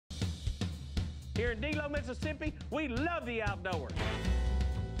Here in Delo, Mississippi, we love the outdoors.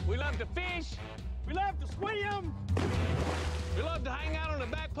 We love to fish. We love to swim. We love to hang out on the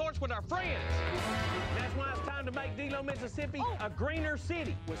back porch with our friends. That's why it's time to make Delo, Mississippi a greener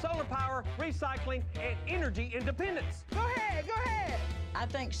city with solar power, recycling, and energy independence. Go ahead, go ahead. I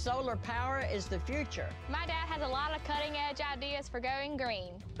think solar power is the future. My dad has a lot of cutting-edge ideas for going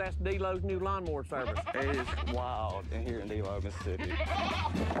green. That's Delo's new lawnmower service. It is wild in here in Delo, Mississippi.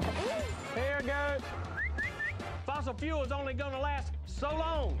 Here it goes. Fossil fuel is only gonna last so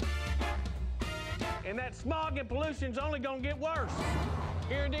long. And that smog and pollution's only gonna get worse.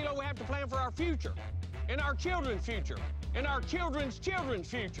 Here in Delo, we have to plan for our future, and our children's future, and our children's children's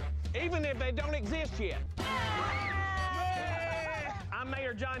future, even if they don't exist yet. I'm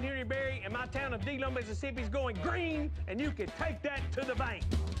Mayor John Henry Berry, and my town of Delo, Mississippi is going green, and you can take that to the bank.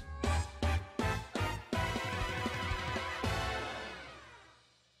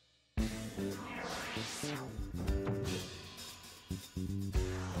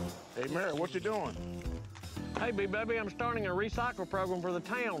 Hey, Mayor, what you doing? Hey, big baby, I'm starting a recycle program for the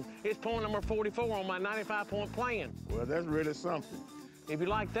town. It's point number 44 on my 95-point plan. Well, that's really something. If you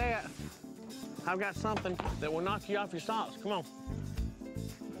like that, I've got something that will knock you off your socks. Come on.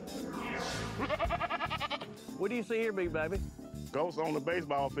 What do you see here, big baby? Ghosts on the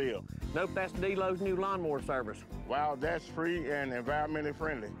baseball field. Nope, that's Delo's new lawnmower service. Wow, that's free and environmentally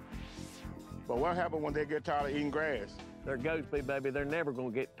friendly. But what happens when they get tired of eating grass? They're ghosts, big baby. They're never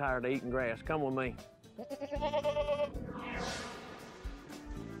gonna get tired of eating grass. Come with me.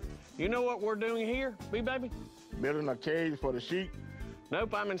 You know what we're doing here, big baby? Building a cage for the sheep.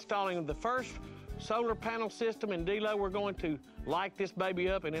 Nope, I'm installing the first solar panel system in Delo. We're going to light this baby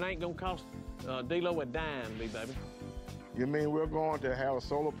up, and it ain't gonna cost Delo a dime, big baby. You mean we're going to have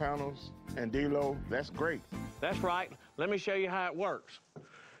solar panels in Delo? That's great. That's right. Let me show you how it works.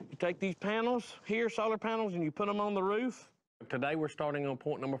 You take these panels here, solar panels, and you put them on the roof. Today we're starting on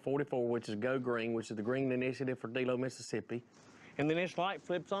point number 44, which is Go Green, which is the green initiative for Delo, Mississippi. And then this light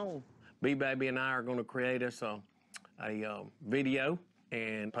flips on. B-Baby and I are going to create us a video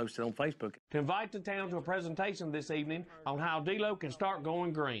and post it on Facebook to invite the town to a presentation this evening on how Delo can start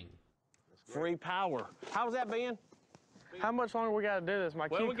going green. Free power. How's that, Ben? How much longer we got to do this? My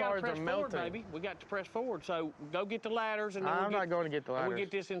key cards are melting. Forward, baby. We got to press forward. So go get the ladders, and then I'm not going to get the ladders. We'll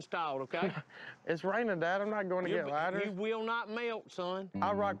get this installed, okay? It's raining, Dad. I'm not going to get ladders. You will not melt, son.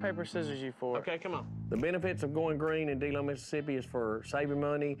 I'll rock, paper, scissors you for it. Okay, come on. The benefits of going green in Delo, Mississippi is for saving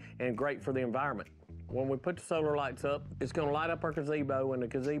money and great for the environment. When we put the solar lights up, it's going to light up our gazebo, and the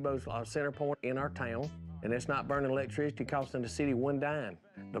gazebo's our center point in our town. And it's not burning electricity, costing the city one dime.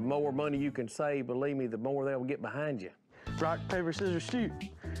 The more money you can save, believe me, the more they'll get behind you. Rock, paper, scissors, shoot.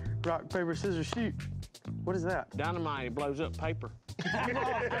 Rock, paper, scissors, shoot. What is that? Dynamite. It blows up paper. Come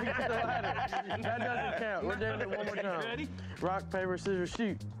on, get the ladder. That doesn't count. We're doing it one more time. Ready? Rock, paper, scissors,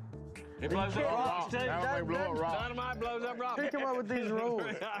 shoot. It blows up rocks, too. Dynamite blows up rocks. Who come up with these rules?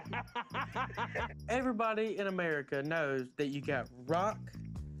 Everybody in America knows that you got rock,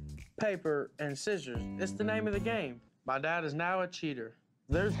 paper, and scissors. It's the name of the game. My dad is now a cheater.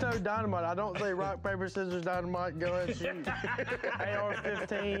 There's no dynamite. I don't say rock, paper, scissors, dynamite, go ahead and shoot.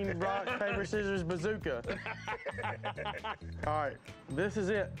 AR-15, rock, paper, scissors, bazooka. All right, this is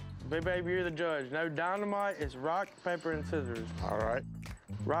it. Big baby, you're the judge. No dynamite, it's rock, paper, and scissors. All right.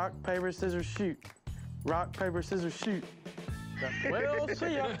 Rock, paper, scissors, shoot. Rock, paper, scissors, shoot. We'll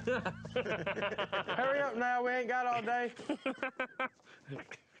see ya. Hurry up now, we ain't got all day.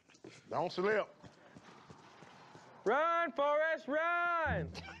 Don't slip. Run, Forrest, run!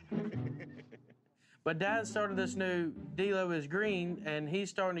 But Dad started this new Delo is Green, and he's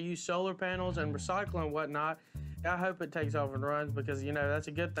starting to use solar panels and recycling and whatnot. I hope it takes off and runs because, you know, that's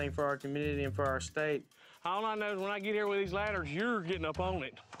a good thing for our community and for our state. All I know is when I get here with these ladders, you're getting up on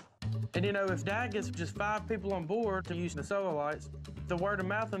it. And, you know, if Dad gets just 5 people on board to use the solar lights, the word of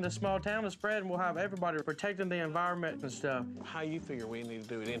mouth in this small town will spread, and we'll have everybody protecting the environment and stuff. How you figure we need to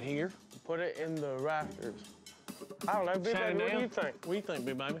do it? In here? Put it in the rafters. I don't know, Big Baby, what do you think? What do you think,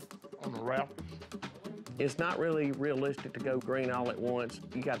 Big Baby? On the rafters. It's not really realistic to go green all at once.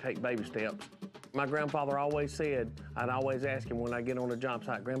 You got to take baby steps. My grandfather always said, I'd always ask him when I get on a job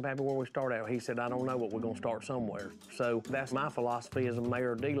site, Grandpappy, where we start out? He said, I don't know, but we're going to start somewhere. So that's my philosophy as a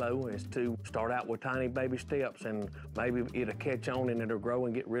mayor of Delo, is to start out with tiny baby steps, and maybe it'll catch on and it'll grow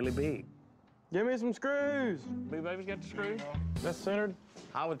and get really big. Give me some screws. Big Baby's got the screws? That's centered?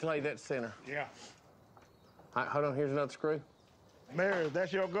 I would tell you that's center. Yeah. All right, hold on, here's another screw. Mayor, is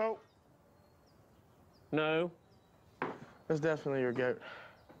that your goat? No. That's definitely your goat.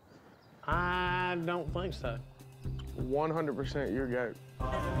 I don't think so. 100% your goat.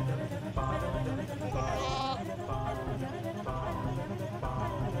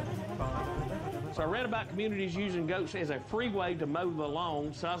 So I read about communities using goats as a free way to mow the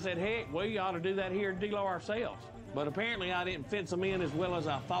lawn, so I said, heck, we ought to do that here at Delo ourselves. But apparently I didn't fence them in as well as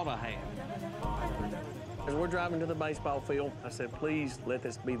I thought I had. As we're driving to the baseball field, I said, please let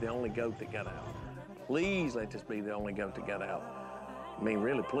this be the only goat that got out. Please let this be the only goat that got out. I mean,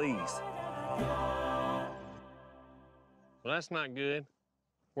 really, please. Well, that's not good.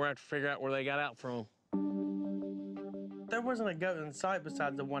 We're going to have to figure out where they got out from. There wasn't a goat in sight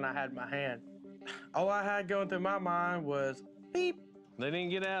besides the one I had in my hand. All I had going through my mind was beep. They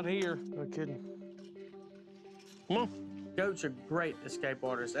didn't get out here. No kidding. Come on. Goats are great escape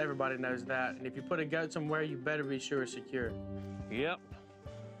artists. Everybody knows that. And if you put a goat somewhere, you better be sure it's secure. Yep.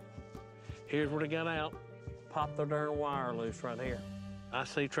 Here's where they got out. Pop the darn wire loose right here. I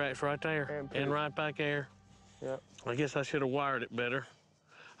see tracks right there and right back there. Yep. I guess I should have wired it better.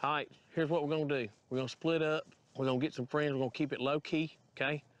 All right, here's what we're gonna do. We're gonna split up. We're gonna get some friends. We're gonna keep it low key,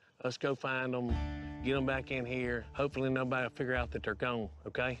 okay? Let's go find them, get them back in here. Hopefully nobody will figure out that they're gone,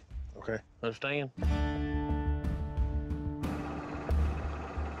 okay? Okay. Understand?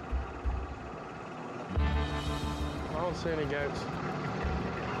 I don't see any goats.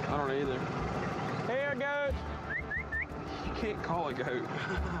 I don't either. Here, goat. You can't call a goat.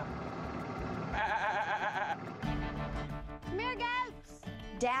 Come here, goats.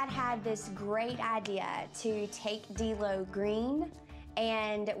 Dad had this great idea to take Delo green,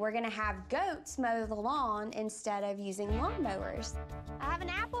 and we're gonna have goats mow the lawn instead of using lawnmowers. I have an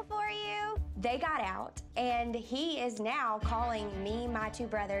apple for you. They got out, and he is now calling me, my two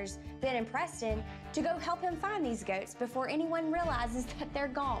brothers, Ben and Preston, to go help him find these goats before anyone realizes that they're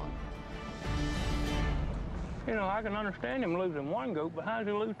gone. You know, I can understand him losing one goat, but how did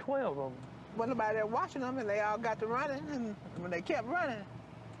he lose 12 of them? Wasn't nobody there watching them, and they all got to running, and when they kept running.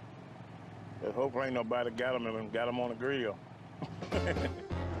 Let's hope ain't nobody got them and got them on the grill.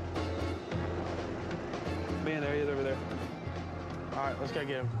 Man, there he is over there. All right, let's go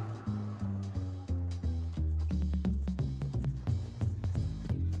get him.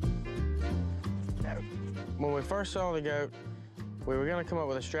 When we first saw the goat, we were gonna come up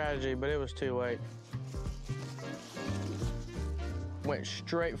with a strategy, but it was too late. Went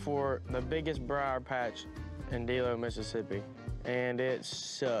straight for the biggest briar patch in Delo, Mississippi, and it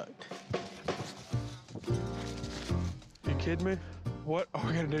sucked. You kidding me? What are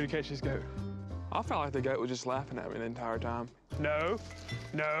we gonna do to catch this goat? I felt like the goat was just laughing at me the entire time. No,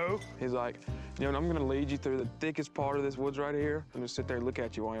 no. He's like, you know, I'm gonna lead you through the thickest part of this woods right here and just sit there and look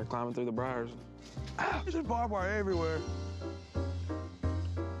at you while you're climbing through the briars. Ah, there's just barbed wire everywhere.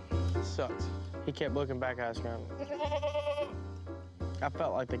 Sucks. He kept looking back at us going, I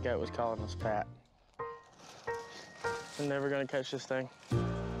felt like the goat was calling us fat. I'm never gonna catch this thing.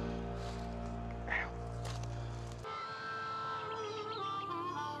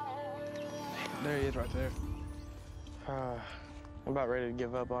 There he is right there. I'm about ready to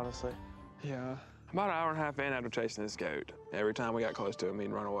give up, honestly. Yeah. About an hour and a half in after chasing this goat, every time we got close to him,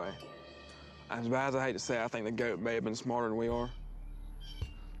 he'd run away. As bad as I hate to say, I think the goat may have been smarter than we are.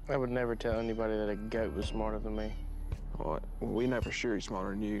 I would never tell anybody that a goat was smarter than me. Well, we know for sure he's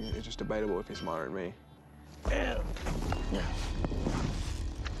smarter than you. It's just debatable if he's smarter than me.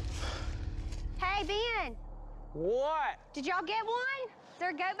 Hey, Ben. What? Did y'all get one? Is there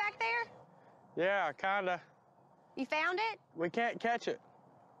a goat back there? Yeah, kinda. You found it? We can't catch it.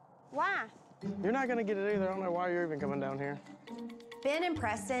 Why? You're not gonna get it either. I don't know why you're even coming down here. Ben and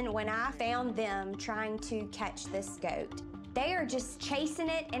Preston, when I found them trying to catch this goat, they are just chasing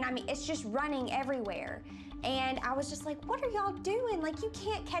it, and I mean, it's just running everywhere. And I was just like, what are y'all doing? Like, you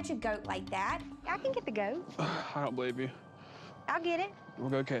can't catch a goat like that. I can get the goat. I don't believe you. I'll get it. We'll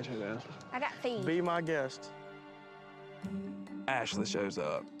go catch it then. I got feed. Be my guest. Ashley shows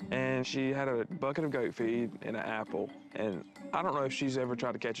up, and she had a bucket of goat feed and an apple. And I don't know if she's ever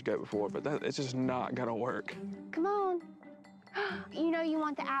tried to catch a goat before, but it's just not gonna work. Come on. You know you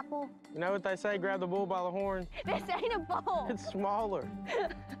want the apple? You know what they say, grab the bull by the horn? This ain't a bowl. It's smaller.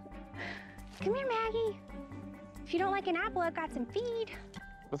 Come here, Maggie. If you don't like an apple, I've got some feed.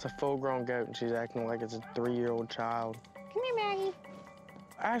 It's a full-grown goat, and she's acting like it's a 3-year-old child. Come here, Maggie.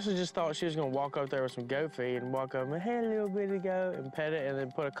 I actually just thought she was gonna walk up there with some goat feed and walk up and, hey, little bitty goat, and pet it, and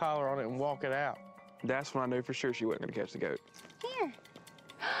then put a collar on it and walk it out. That's when I knew for sure she wasn't gonna catch the goat. Here.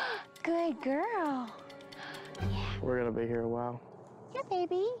 Good girl. Yeah. We're gonna be here a while. Yeah,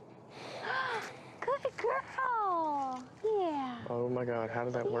 baby. Good girl. Yeah. Oh my God, how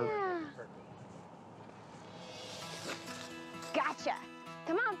did that work? Yeah. Gotcha.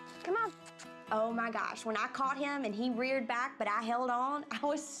 Come on, come on. Oh my gosh, when I caught him and he reared back, but I held on, I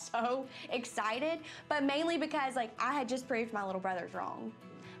was so excited, but mainly because like I had just proved my little brothers wrong.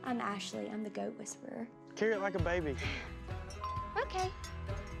 I'm Ashley, I'm the goat whisperer. Carry it like a baby. Okay.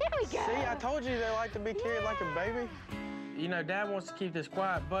 Here we go. See, I told you they like to be carried like a baby. You know, Dad wants to keep this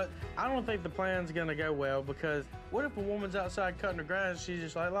quiet, but I don't think the plan's gonna go well because what if a woman's outside cutting the grass and she's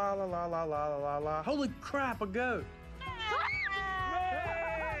just like, la, la, la, la, la, la, la, la. Holy crap, a goat.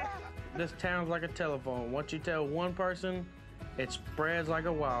 This town's like a telephone. Once you tell one person, it spreads like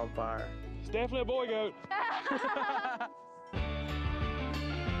a wildfire. It's definitely a boy goat.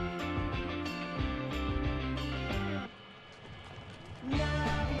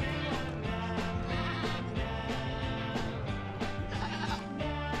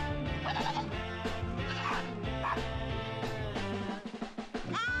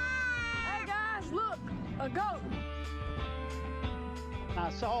 Hey guys, look, a goat. I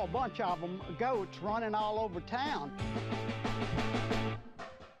saw a bunch of them, goats, running all over town.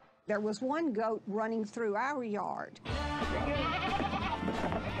 There was one goat running through our yard.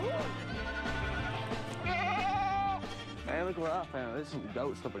 Man, look what I found. There's some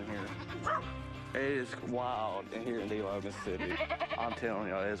goats up in here. It is wild in here in Delo, Mississippi. I'm telling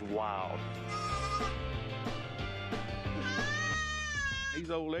you, it's wild.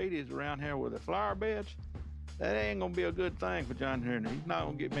 These old ladies around here with the flower beds, that ain't gonna be a good thing for John Henry. He's not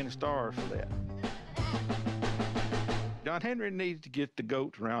gonna get many stars for that. John Henry needs to get the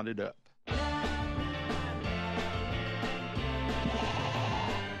goats rounded up.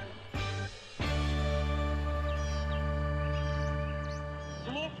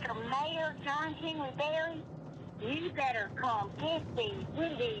 Mr. Mayor John Henry Berry, you better come get these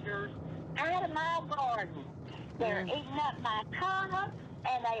weed eaters out of my garden. They're eating up my turnips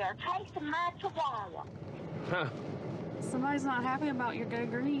and they are tasting my chihuahua. Huh. Somebody's not happy about your Go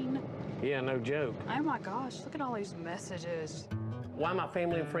Green. Yeah, no joke. Oh my gosh, look at all these messages. While my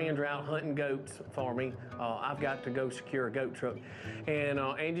family and friends are out hunting goats for me, I've got to go secure a goat truck. And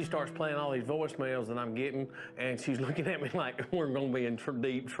Angie starts playing all these voicemails that I'm getting, and she's looking at me like we're gonna be in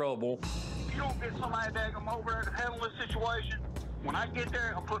deep trouble. You don't get somebody that come over there to handle this situation. When I get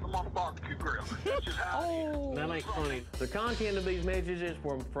there, I'm putting them on the barbecue grill. That's just how it is. That ain't funny. The content of these messages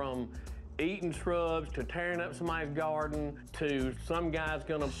were from eating shrubs to tearing up somebody's garden to some guy's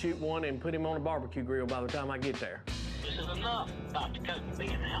gonna shoot one and put him on a barbecue grill by the time I get there. This is enough about the goat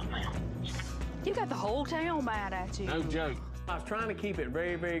being out now. You got the whole town mad at you. No joke. I was trying to keep it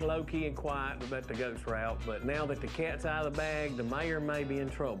very, very low-key and quiet that the goats were out, but now that the cat's out of the bag, the mayor may be in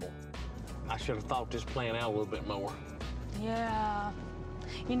trouble. I should have thought this plan out a little bit more. Yeah,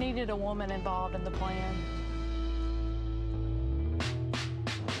 you needed a woman involved in the plan.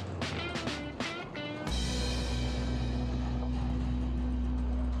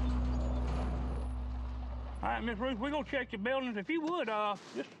 All right, Miss Ruth, we're gonna check your buildings. If you would,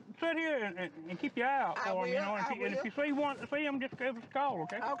 just sit here and keep your eye out for them, you know. And if you see them, just give us a call,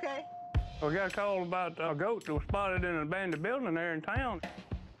 okay? Okay. We got a call about a goat that was spotted in an abandoned building there in town.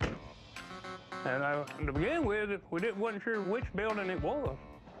 And to begin with, we wasn't sure which building it was.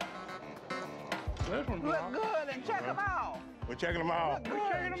 This one's Look locked. good and check them all. We're checking them all. Look good We're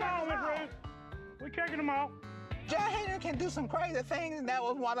checking and them check all, 'em Miss all. Ruth. We're checking them all. John Henry can do some crazy things, and that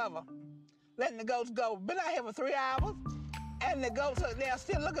was one of them. Letting the goats go. Been out here for 3 hours, and the goats, they're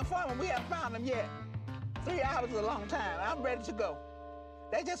still looking for them. We haven't found them yet. 3 hours is a long time. I'm ready to go.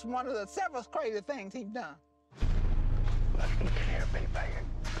 That's just one of the several crazy things he's done. Let's look here, baby.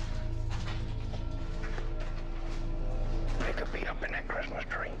 They could be up in that Christmas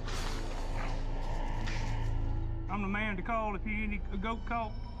tree. I'm the man to call if you need a goat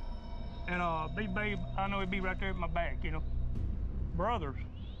call. And Big Babe, I know he'd be right there at my back, you know. Brothers.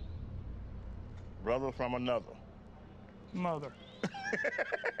 Brother from another. Mother.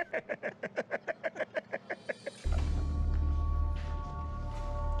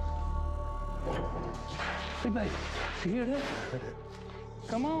 Big Babe, you hear that?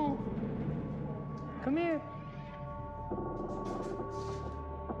 Come on. Come here.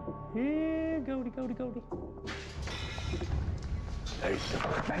 Yeah, goaty, goaty, goaty. There you go.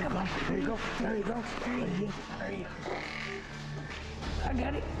 Back up on. There you go. There you go. There you go. There you go. I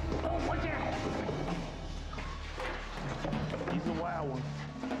got it. Oh, watch out. He's a wild one.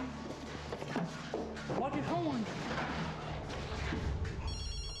 Watch his horns.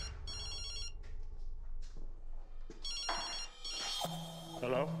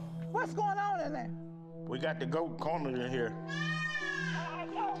 Hello? What's going on in there? We got the goat cornered in here.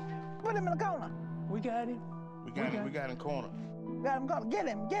 Put him in the corner. We got him. We got him cornered. Got him cornered. Get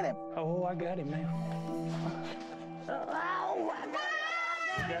him, get him. Oh, I got him now. Oh, I got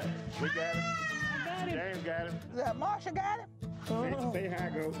him. We got it. James got it. Is that Marsha got it? Say hi,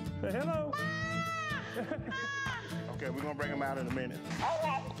 Goat. Say hello. Okay, we're gonna bring him out in a minute.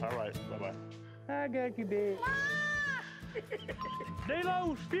 All right, bye-bye. I got you, Dad.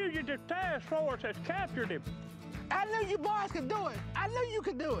 D-Lo's fugitive task force has captured him. I knew you boys could do it. I knew you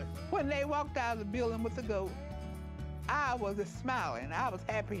could do it. When they walked out of the building with the goat, I was just smiling. I was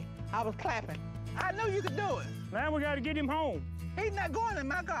happy. I was clapping. I knew you could do it. Now we got to get him home. He's not going in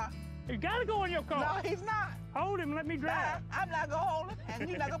my car. He's got to go in your car. No, he's not. Hold him, let me drive. Bye. I'm not gonna hold him, and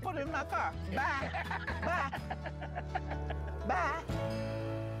you're not gonna put him in my car. Bye. Bye. Bye.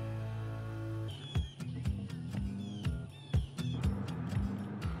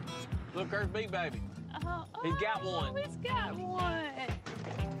 Look, there's B-Baby. He's got one. He's got one.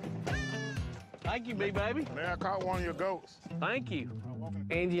 Thank you, B-Baby. Man, I caught one of your goats. Thank you.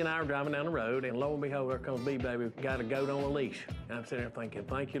 Angie and I were driving down the road, and lo and behold, there comes B-Baby, got a goat on a leash. And I'm sitting there thinking,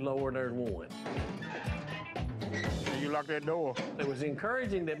 thank you, Lord, there's one. And you locked that door. It was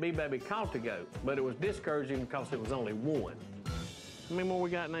encouraging that B-Baby caught the goat, but it was discouraging because it was only one. How many more we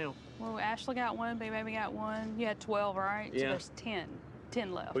got now? Well, Ashley got one, B-Baby got one. You had 12, right? Yeah. So there's 10.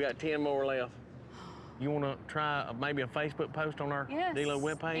 10 left. We got 10 more left. You want to try maybe a Facebook post on our D-Lo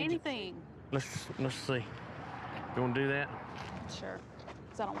webpage? Anything. Let's see. You want to do that? Sure.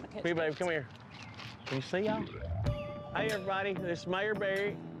 Because I don't want to catch B-Baby, goats. come here. Can you see y'all? Hey, everybody. This is Mayor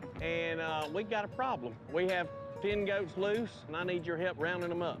Barry, and we got a problem. We have 10 goats loose, and I need your help rounding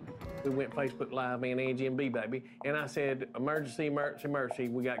them up. We went Facebook Live, me and Angie and B-Baby, and I said, emergency, emergency, emergency.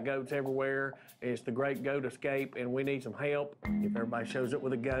 We got goats everywhere. It's the Great Goat Escape, and we need some help. If everybody shows up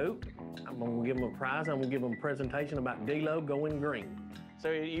with a goat, I'm gonna give them a prize. I'm gonna give them a presentation about D-Lo going green. So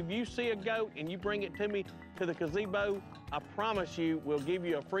if you see a goat and you bring it to me to the gazebo, I promise you we'll give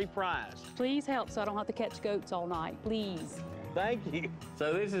you a free prize. Please help so I don't have to catch goats all night. Please. Thank you.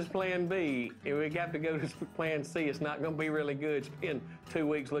 So this is Plan B. If we got to go to Plan C, it's not going to be really good. Spend 2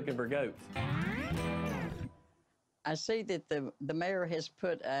 weeks looking for goats. I see that the mayor has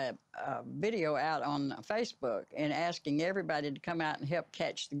put a video out on Facebook and asking everybody to come out and help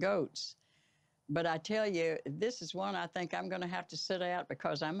catch the goats. But I tell you, this is one I think I'm going to have to sit out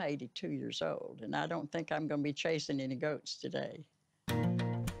because I'm 82 years old, and I don't think I'm going to be chasing any goats today.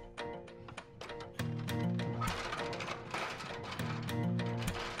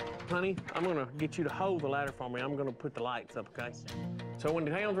 Honey, I'm gonna get you to hold the ladder for me. I'm gonna put the lights up, okay? So when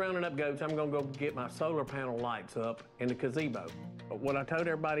the town's rounding up goats, I'm gonna go get my solar panel lights up in the gazebo. But what I told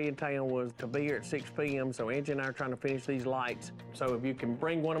everybody in town was to be here at 6 p.m. So Angie and I are trying to finish these lights. So if you can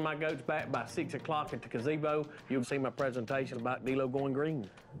bring one of my goats back by 6 o'clock at the gazebo, you'll see my presentation about D-Lo going green.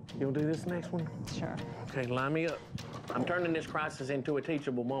 You wanna do this next one? Sure. Okay, line me up. I'm turning this crisis into a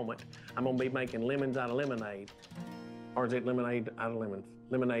teachable moment. I'm gonna be making lemons out of lemonade. Or is it lemonade out of lemons?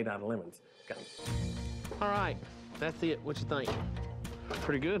 Lemonade out of lemons. Okay. All right, that's it. What you think?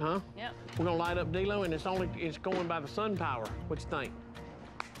 Pretty good, huh? Yep. We're gonna light up D-Lo, and it's going by the sun power. What you think?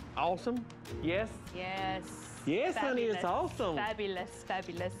 Awesome? Yes? Yes. Yes, honey, it's awesome. Fabulous,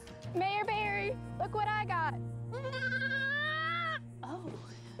 fabulous. Mayor Barry, look what I got. Oh.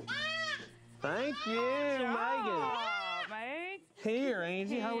 Thank you, Megan. Meg. Here,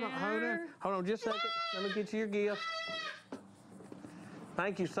 Angie, hold on just a second. Let me get you your gift.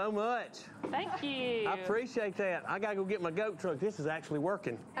 Thank you so much. Thank you. I appreciate that. I gotta go get my goat truck. This is actually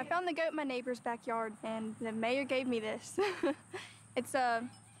working. I found the goat in my neighbor's backyard, and the mayor gave me this.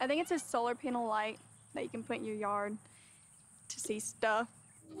 I think it's a solar panel light that you can put in your yard to see stuff.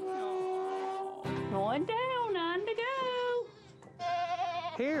 Going down, on to go.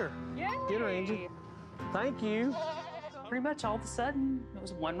 Here, Yay. get her, Angie. Thank you. Pretty much all of a sudden, it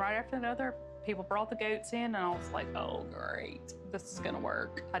was one right after another. People brought the goats in, and I was like, oh, great. This is gonna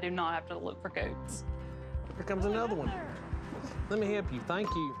work. I do not have to look for goats. Here comes another one. Let me help you. Thank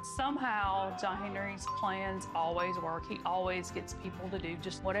you. Somehow, John Henry's plans always work. He always gets people to do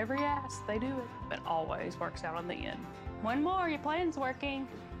just whatever he asks. They do it, but always works out in the end. One more, your plan's working.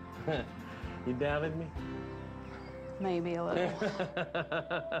 You doubted me? Maybe a little.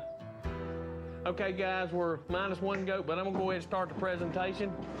 Okay, guys, we're -1 goat, but I'm gonna go ahead and start the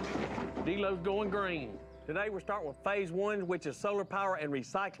presentation. D-Lo's going green. Today we're starting with phase 1, which is solar power and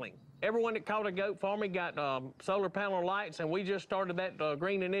recycling. Everyone that caught a goat for me got solar panel lights, and we just started that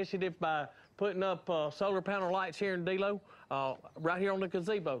green initiative by putting up solar panel lights here in D-Lo, right here on the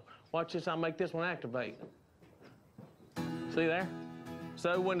gazebo. Watch this, I'll make this one activate. See there?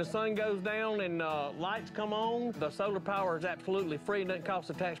 So when the sun goes down and lights come on, the solar power is absolutely free and doesn't cost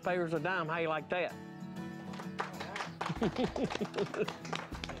the taxpayers a dime. How you like that?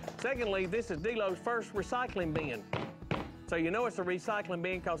 Secondly, this is D-Lo's first recycling bin. So you know it's a recycling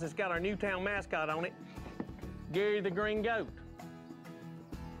bin because it's got our new town mascot on it, Gary the Green Goat.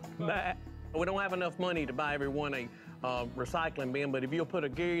 But we don't have enough money to buy everyone a recycling bin, but if you'll put a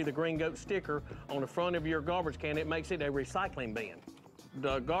Gary the Green Goat sticker on the front of your garbage can, it makes it a recycling bin.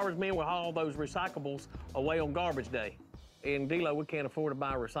 The garbage men will haul those recyclables away on garbage day. In D-Lo, we can't afford to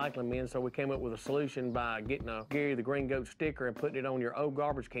buy a recycling bin, so we came up with a solution by getting a Gary the Green Goat sticker and putting it on your old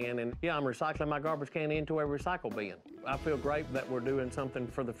garbage can. And yeah, I'm recycling my garbage can into a recycle bin. I feel great that we're doing something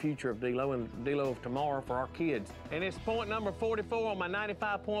for the future of D-Lo and D-Lo of tomorrow for our kids. And it's point number 44 on my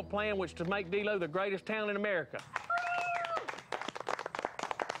 95-point plan, which is to make D-Lo the greatest town in America.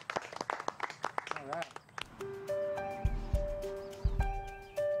 All right.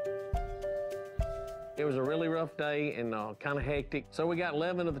 It was a really rough day and kind of hectic. So we got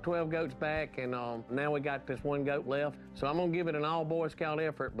 11 of the 12 goats back, and now we got this one goat left. So I'm gonna give it an all Boy Scout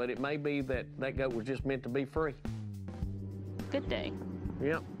effort, but it may be that that goat was just meant to be free. Good day.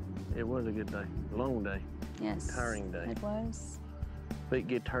 Yep, it was a good day. Long day. Yes. Tiring day. It was. Feet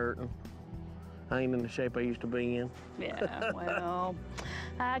get hurting. I ain't in the shape I used to be in. Yeah, well,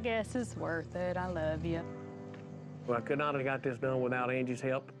 I guess it's worth it. I love you. Well, I could not have got this done without Angie's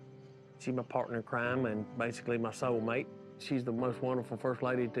help. She's my partner in crime and basically my soulmate. She's the most wonderful first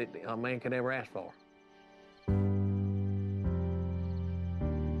lady that a man could ever ask for.